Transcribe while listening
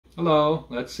Hello,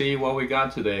 let's see what we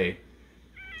got today.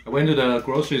 I went to the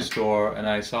grocery store and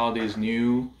I saw these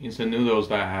new instant noodles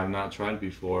that I have not tried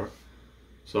before.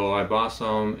 So I bought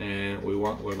some and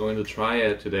we're going to try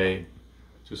it today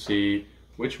to see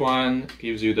which one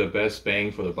gives you the best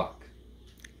bang for the buck.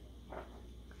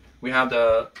 We have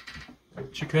the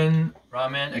Chicken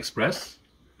Ramen Express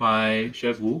by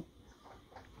Chef Wu.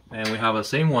 And we have the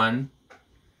same one,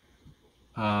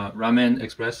 Ramen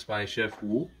Express by Chef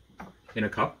Wu in a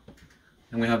cup.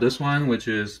 And we have this one, which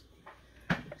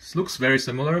looks very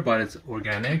similar, but it's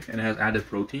organic and it has added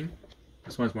protein.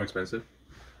 This one is more expensive.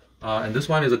 And this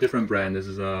one is a different brand. This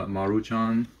is a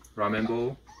Maruchan ramen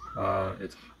bowl.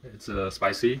 It's a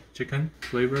spicy chicken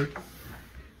flavored.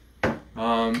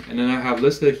 And then I have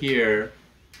listed here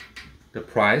the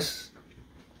price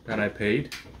that I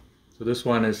paid. So this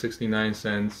one is 69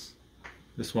 cents.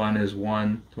 This one is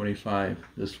 125.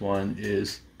 This one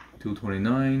is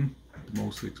 229, the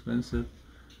most expensive.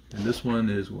 And this one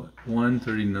is what?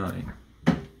 139.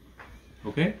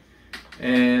 Okay?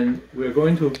 And we're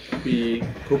going to be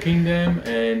cooking them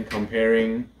and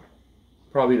comparing.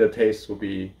 Probably the taste will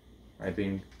be, I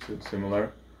think,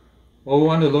 similar. What we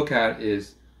want to look at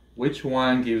is which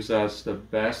one gives us the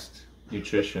best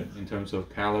nutrition in terms of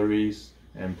calories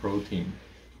and protein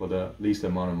for the least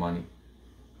amount of money.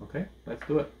 Okay, let's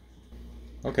do it.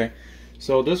 Okay,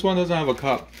 so this one doesn't have a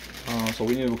cup, so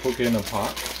we need to cook it in a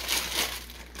pot.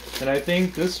 And I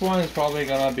think this one is probably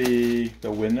gonna be the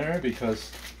winner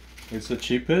because it's the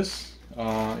cheapest.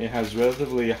 It has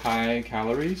relatively high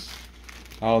calories,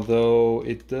 although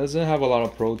it doesn't have a lot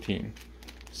of protein.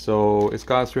 So it's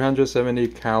got 370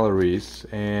 calories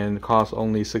and costs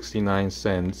only 69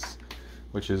 cents,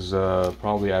 which is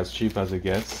probably as cheap as it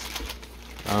gets.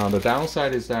 The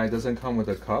downside is that it doesn't come with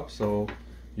a cup, so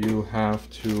you have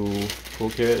to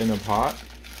cook it in a pot.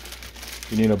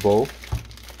 You need a bowl.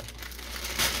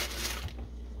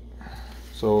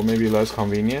 So maybe less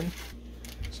convenient.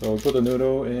 So put the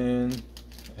noodle in,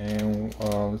 and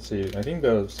let's see. I think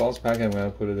the sauce packet I'm gonna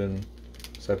put it in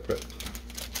separate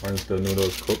once the noodle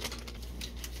is cooked.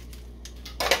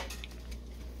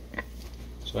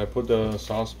 So I put the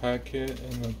sauce packet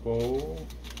in the bowl,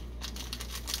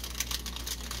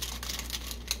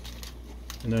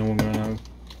 and then we're gonna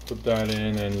put that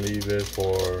in and leave it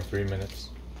for 3 minutes.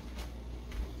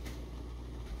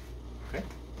 Okay.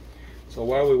 So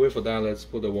while we wait for that, let's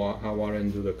put the hot water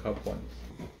into the cup one.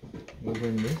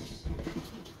 Moving this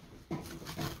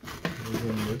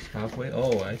halfway.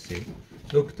 Oh, I see.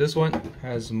 Look, this one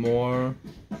has more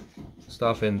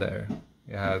stuff in there.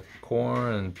 You have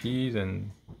corn and peas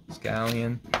and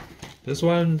scallion. This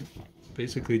one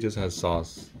basically just has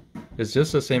sauce. It's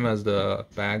just the same as the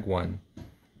bag one.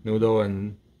 Noodle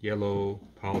and yellow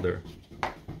powder.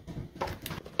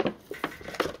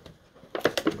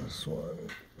 This one.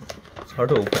 It's hard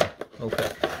to open.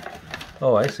 Okay.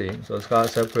 Oh, I see. So it's got a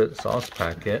separate sauce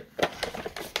packet.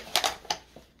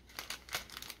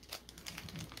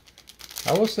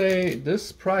 I will say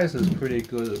this price is pretty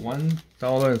good.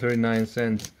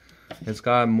 $1.39. It's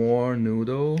got more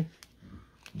noodle.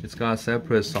 It's got a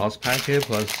separate sauce packet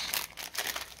plus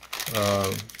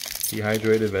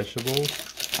dehydrated vegetables.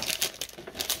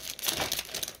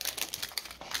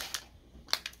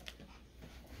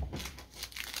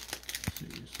 Let's see,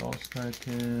 sauce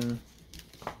packet.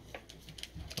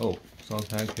 Oh, sauce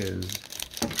packet is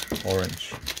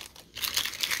orange.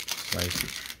 Spicy.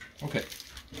 Okay.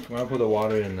 I'm gonna put the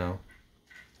water in now.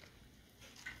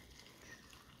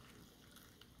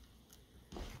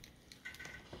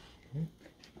 Okay.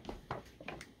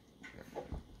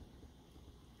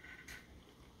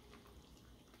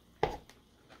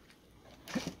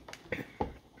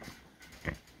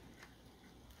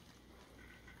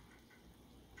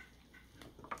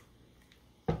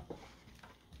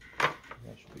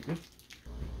 That should be good.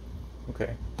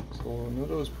 Okay, so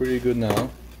noodle is pretty good now.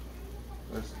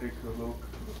 Let's take a look.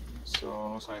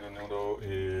 So looks like the noodle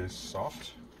is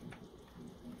soft.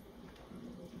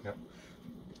 Yep.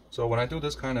 So when I do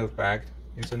this kind of bagged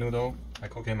instant noodle, I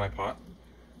cook in my pot,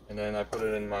 and then I put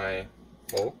it in my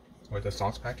bowl with the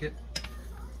sauce packet.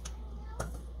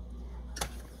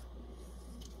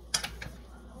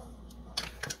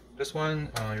 This one,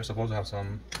 you're supposed to have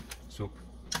some soup,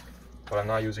 but I'm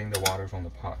not using the water from the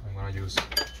pot. I'm gonna use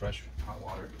fresh hot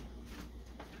water.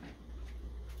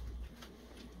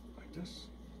 Like this.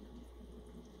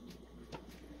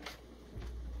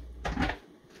 I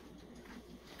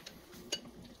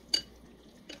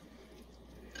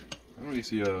don't really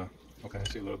see a... Okay, I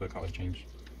see a little bit of color change.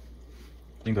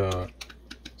 I think the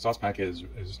sauce packet is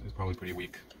probably pretty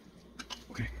weak.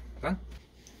 Okay, done?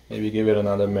 Maybe give it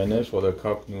another minute for the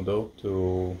cup noodle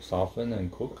to soften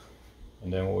and cook.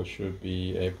 And then we should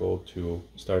be able to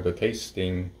start the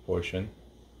tasting portion.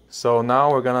 So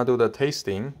now we're gonna do the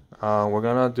tasting. We're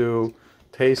gonna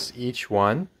taste each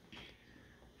one.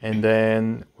 And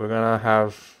then we're gonna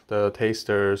have the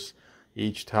tasters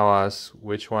each tell us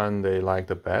which one they like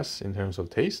the best in terms of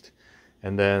taste.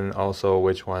 And then also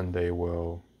which one they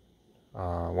will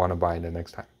want to buy the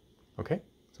next time. Okay?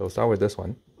 So start with this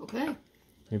one. Okay.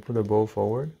 You put the bowl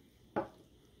forward.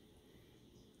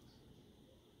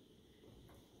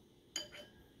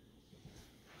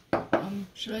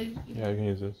 Should I? Yeah, you can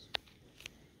use this.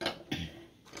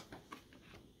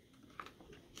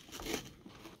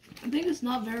 I think it's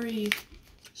not very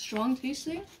strong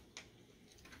tasting.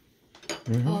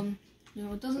 You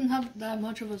know, it doesn't have that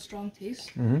much of a strong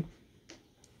taste.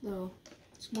 So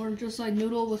it's more just like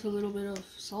noodle with a little bit of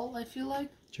salt, I feel like.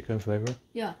 Chicken flavor?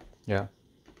 Yeah. Yeah.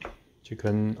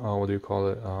 Chicken, what do you call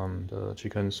it? The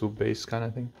chicken soup base kind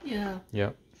of thing? Yeah.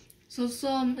 Yeah. So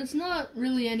it's not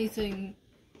really anything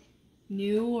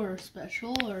new or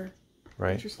special or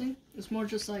interesting. It's more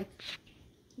just like,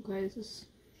 okay, this is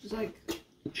just like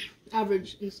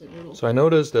average instant noodle. So I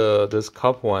noticed this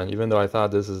cup one, even though I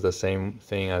thought this is the same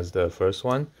thing as the first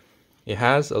one, it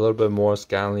has a little bit more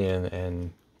scallion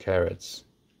and carrots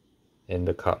in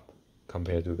the cup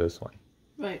compared to this one.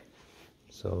 Right.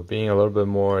 So being a little bit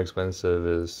more expensive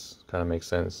is kind of makes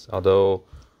sense. Although,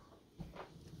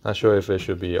 not sure if it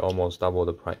should be almost double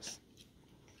the price.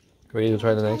 Ready to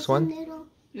try the next one?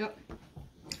 Yep.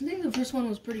 I think the first one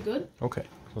was pretty good. Okay,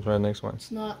 we'll try the next one.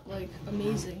 It's not like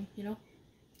amazing, you know?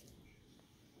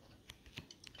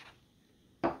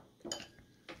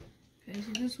 Okay,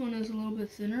 so this one is a little bit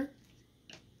thinner.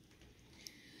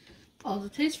 Oh, the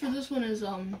taste for this one is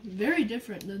very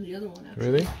different than the other one, actually.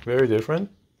 Really? Very different?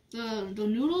 The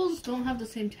noodles don't have the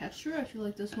same texture. I feel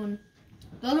like this one...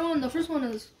 The first one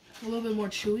is a little bit more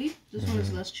chewy. This one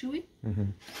is less chewy.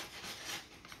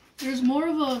 There's more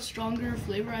of a stronger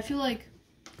flavor. I feel like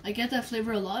I get that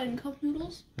flavor a lot in cup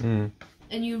noodles. And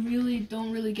you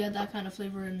don't really get that kind of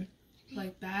flavor in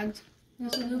like bagged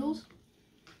instant noodles.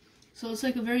 So it's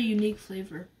like a very unique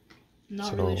flavor.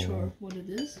 Not really sure what it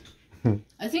is.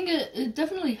 I think it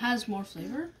definitely has more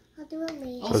flavor.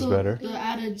 Also, better. The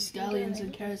added scallions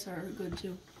and carrots are good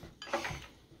too.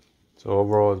 So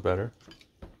overall it's better?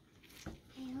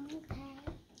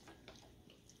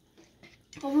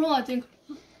 Overall, I think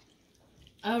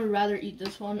I would rather eat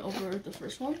this one over the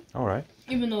first one. Alright.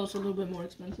 Even though it's a little bit more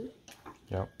expensive.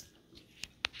 Yep.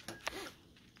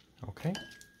 Okay.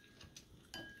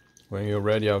 When you're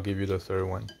ready, I'll give you the third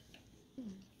one.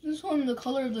 This one, the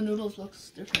color of the noodles looks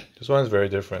different. This one is very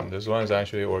different. This one is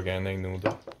actually organic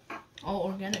noodle. Oh,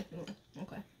 organic noodle.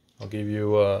 Okay. I'll give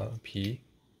you pea.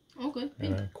 Okay.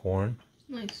 And corn.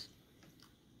 Nice.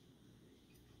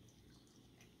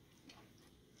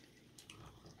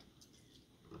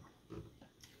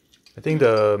 I think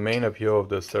the main appeal of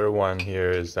the third one here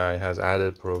is that it has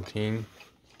added protein.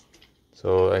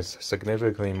 So it's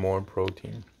significantly more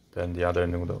protein than the other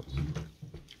noodles.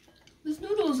 This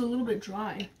noodle is a little bit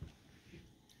dry.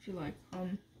 I feel like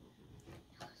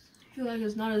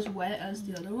it's not as wet as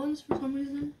the other ones for some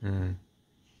reason.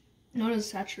 Not as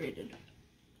saturated.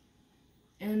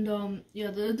 And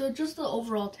yeah, just the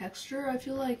overall texture I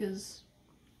feel like is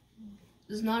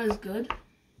not as good.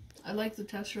 I like the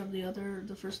texture of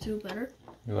the first two better.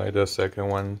 You like the second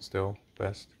one still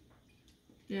best?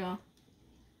 Yeah.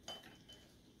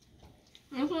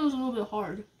 This one was a little bit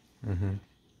hard.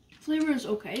 Flavor is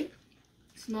okay.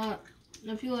 It's not.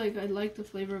 I feel like I like the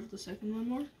flavor of the second one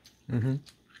more.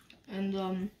 And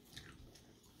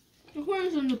the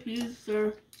corns and the peas,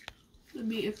 there would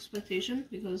be expectation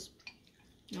because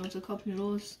you know it's a cup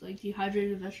noodle. It's like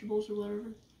dehydrated vegetables or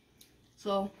whatever.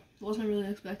 So wasn't really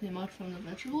expecting much from the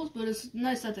vegetables, but it's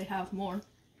nice that they have more.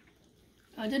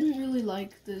 I didn't really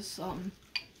like this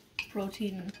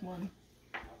protein one.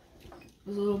 It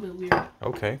was a little bit weird.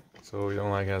 Okay, so you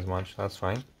don't like it as much. That's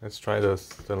fine. Let's try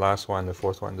the last one, the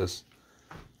fourth one, this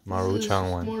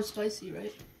Maruchan one. More spicy,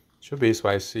 right? Should be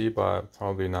spicy, but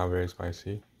probably not very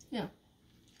spicy. Yeah,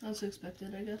 that's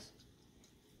expected, I guess.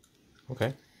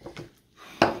 Okay.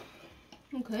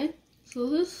 Okay, so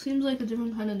this seems like a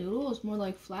different kind of noodle. It's more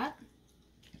like flat.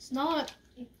 It's not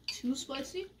too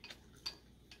spicy.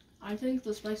 I think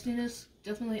the spiciness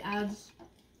definitely adds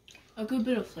a good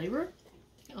bit of flavor.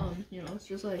 You know, it's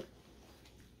just like,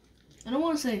 I don't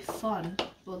want to say fun,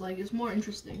 but like it's more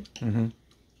interesting.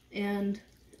 And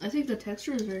I think the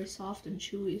texture is very soft and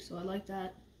chewy, so I like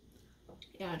that.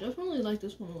 Yeah, I definitely like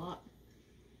this one a lot.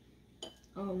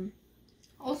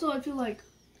 Also, I feel like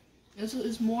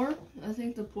It's more. I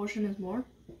think the portion is more,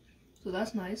 so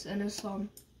that's nice, and it's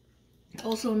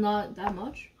also not that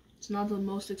much. It's not the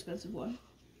most expensive one.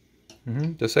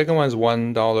 The second one is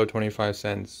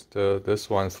 $1.25. This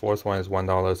one's fourth one is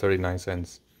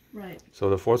 $1.39. Right. So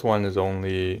the fourth one is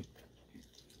only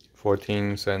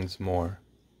 14 cents more.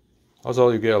 Also,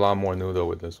 you get a lot more noodle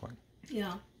with this one.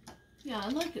 Yeah, I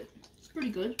like it. It's pretty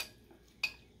good.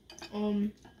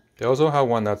 They also have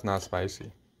one that's not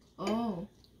spicy. Oh,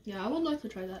 yeah, I would like to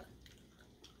try that.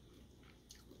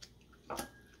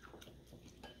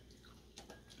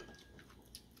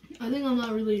 I think I'm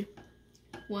not really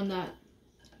one that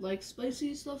likes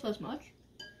spicy stuff as much,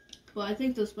 but I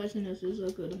think the spiciness is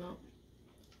a good amount.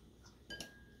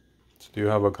 So do you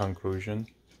have a conclusion?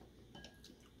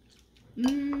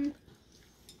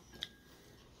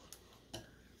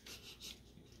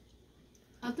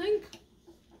 I think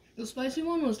the spicy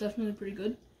one was definitely pretty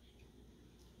good.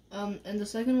 And the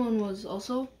second one was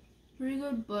also pretty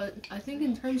good, but I think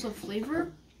in terms of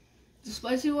flavor, the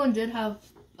spicy one did have,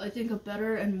 I think, a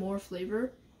better and more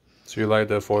flavor. So you like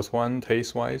the fourth one,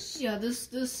 taste-wise? Yeah,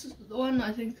 this one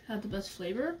I think had the best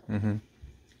flavor.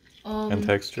 And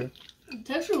texture?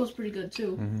 Texture was pretty good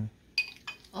too.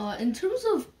 In terms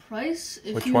of price,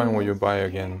 which one will you buy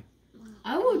again?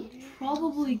 I would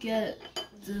probably get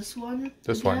this one.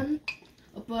 This one?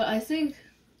 But I think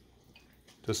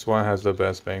this one has the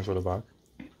best bang for the buck.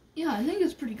 Yeah, I think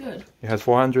it's pretty good. It has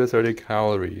 430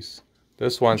 calories.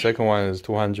 This one, second one, is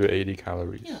 280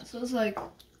 calories. Yeah, so it's like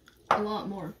a lot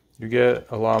more. You get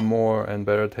a lot more and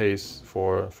better taste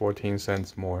for 14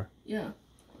 cents more. Yeah,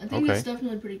 I think it's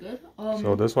definitely pretty good.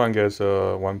 So this one gets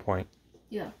 1 point.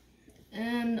 Yeah,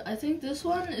 and I think this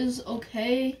one is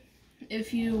okay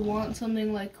if you want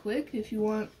something like quick, if you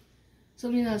want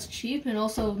something that's cheap and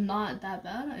also not that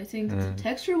bad. I think the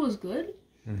texture was good.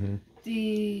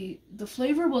 The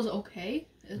flavor was okay.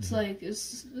 It's like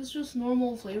it's just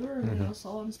normal flavor, you know,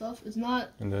 salt and stuff. It's not.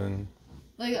 And then.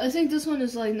 Like I think this one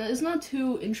is like it's not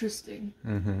too interesting,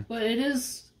 but it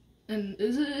is, and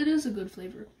it is a good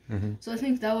flavor. So I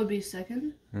think that would be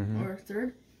second or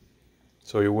third.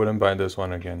 So you wouldn't buy this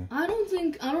one again? I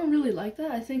don't really like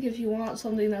that. I think if you want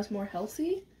something that's more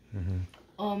healthy,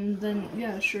 then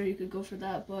yeah, sure you could go for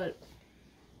that. But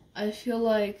I feel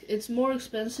like it's more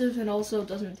expensive and also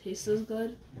doesn't taste as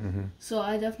good. So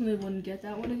I definitely wouldn't get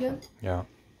that one again. Yeah.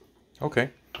 Okay.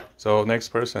 So next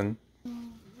person.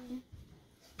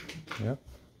 Yeah.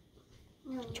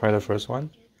 Try the first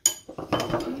one.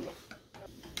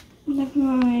 That's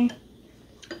my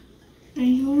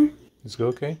angle. Is it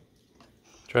okay?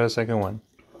 Try the second one.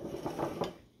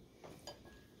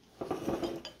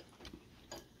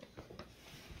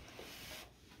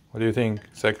 What do you think?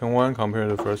 Second one compared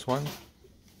to the first one?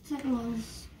 Second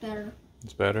one's better.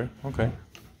 It's better? Okay.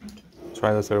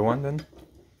 Try the third one then.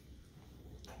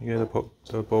 You get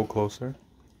the bowl closer.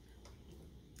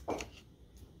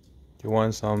 Do you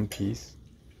want some peas?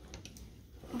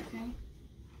 Okay.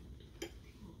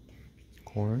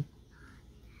 Corn.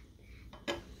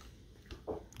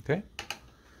 Okay.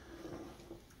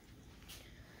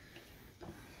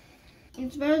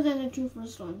 It's better than the two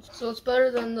first ones. So it's better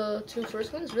than the two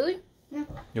first ones, really? Yeah.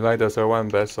 You like the third one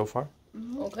best so far?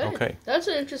 Okay. Okay. That's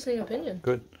an interesting opinion.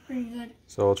 Good. Pretty good.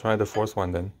 So try the fourth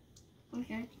one then.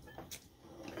 Okay.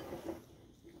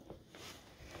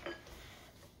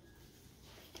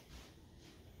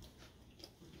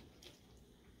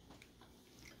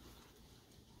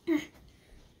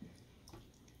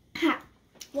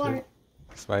 Water.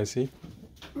 Spicy?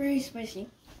 Very spicy.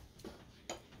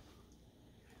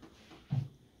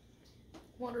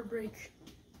 Water break.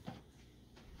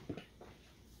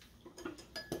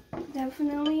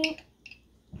 Definitely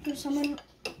for someone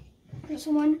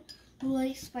who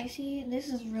likes spicy, this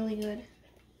is really good.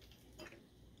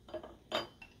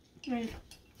 Like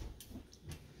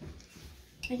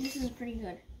this is pretty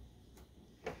good.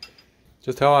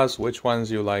 Just tell us which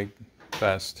ones you like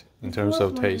best in terms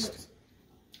of taste.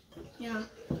 Yeah.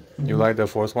 You like the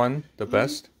fourth one the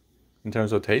best in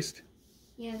terms of taste?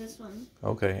 Yeah, this one.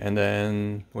 Okay, and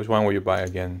then which one will you buy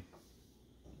again?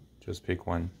 Just pick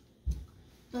one.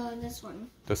 This one.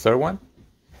 The third one?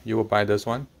 You will buy this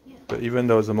one? Yeah. But even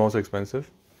though it's the most expensive?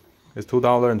 It's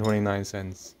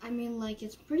 $2.29. I mean, like,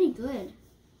 it's pretty good.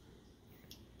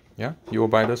 Yeah? You will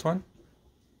buy this one?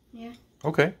 Yeah.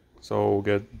 Okay, so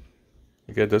you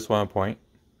get this one a point.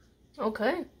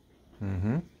 Okay.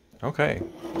 Okay,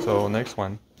 so next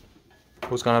one.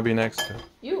 Who's gonna be next?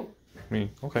 You. Me,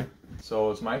 okay.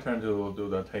 So it's my turn to do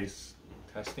the taste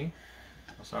testing.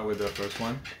 I'll start with the first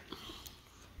one.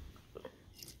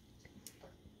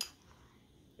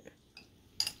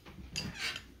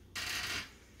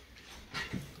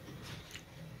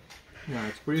 Yeah,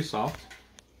 it's pretty soft,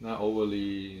 not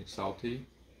overly salty.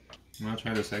 I'm gonna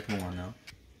try the second one now.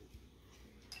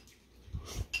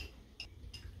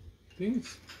 I think it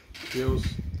feels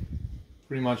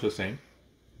pretty much the same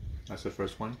as the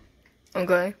first one.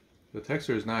 Okay. The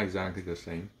texture is not exactly the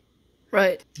same.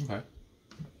 Right. Okay.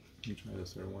 Let me try the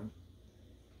third one.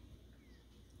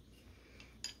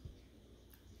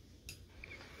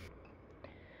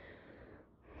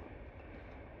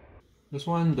 This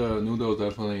one, the noodle is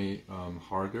definitely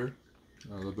harder,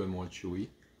 a little bit more chewy.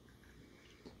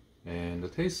 And the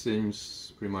taste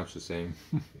seems pretty much the same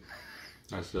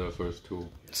as the first two.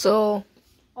 So,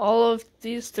 all of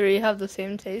these three have the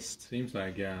same taste? Seems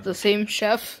like, yeah. The same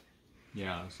chef?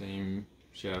 Yeah, same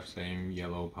chef, same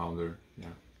yellow powder. Yeah.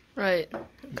 Right.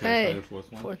 Okay. Try the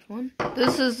fourth one. Fourth one.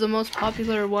 This is the most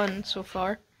popular one so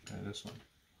far. Try this one.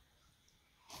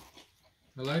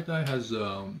 I like that it has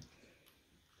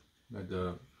like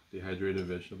the dehydrated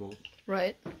vegetables.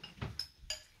 Right.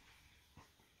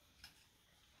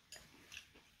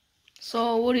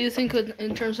 So, what do you think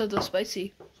in terms of the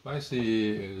spicy?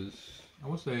 Spicy is, I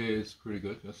would say it's pretty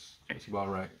good. That's about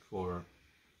right for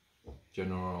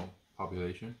general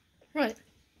population. Right.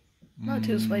 Not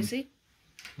too spicy.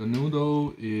 The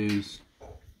noodle is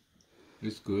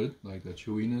good. Like the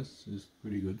chewiness is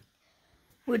pretty good.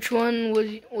 Which one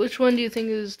do you think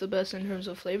is the best in terms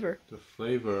of flavor? The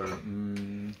flavor,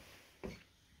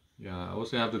 yeah, I would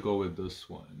say I have to go with this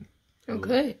one.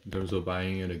 Okay. In terms of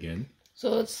buying it again.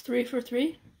 So it's 3 for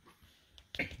 3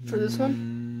 for this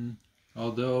one?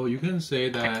 Although you can say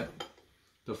that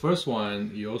the first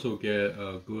one, you also get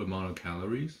a good amount of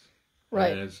calories.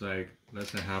 Right. And it's like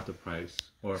less than half the price.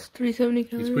 Or it's 370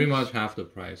 calories? It's pretty much half the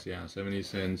price, yeah. 70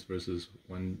 cents versus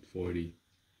 140.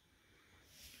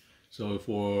 So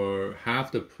for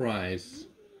half the price,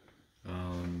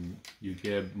 you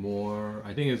get more.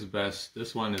 I think it's best.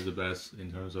 This one is the best in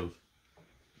terms of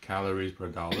calories per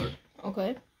dollar.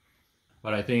 Okay.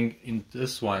 But I think in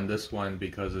this one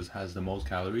because it has the most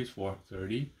calories,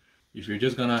 430. If you're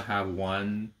just gonna have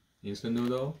one instant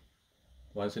noodle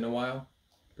once in a while,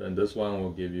 then this one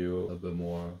will give you a little bit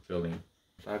more filling.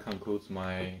 That concludes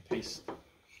my taste.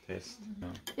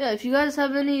 Yeah, if you guys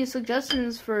have any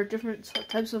suggestions for different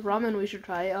types of ramen we should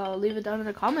try, leave it down in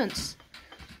the comments.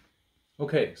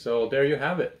 Okay, so there you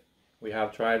have it. We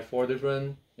have tried 4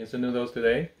 different instant noodles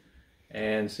today,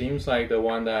 and seems like the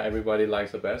one that everybody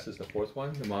likes the best is the fourth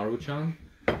one, the Maruchan,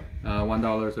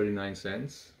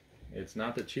 $1.39. It's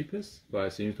not the cheapest, but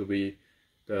it seems to be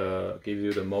gives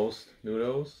you the most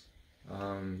noodles.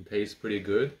 Tastes pretty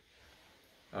good.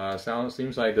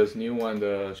 Seems like this new one,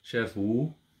 the Chef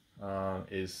Wu,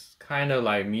 is kind of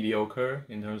like mediocre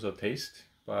in terms of taste,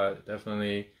 but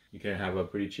definitely you can have a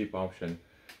pretty cheap option.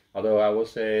 Although I will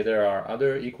say there are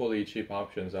other equally cheap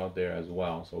options out there as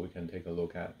well, so we can take a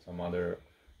look at some other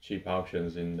cheap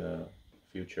options in the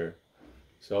future.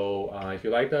 So if you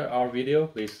liked our video,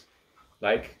 please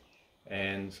like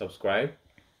and subscribe,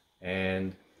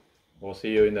 and we'll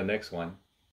see you in the next one.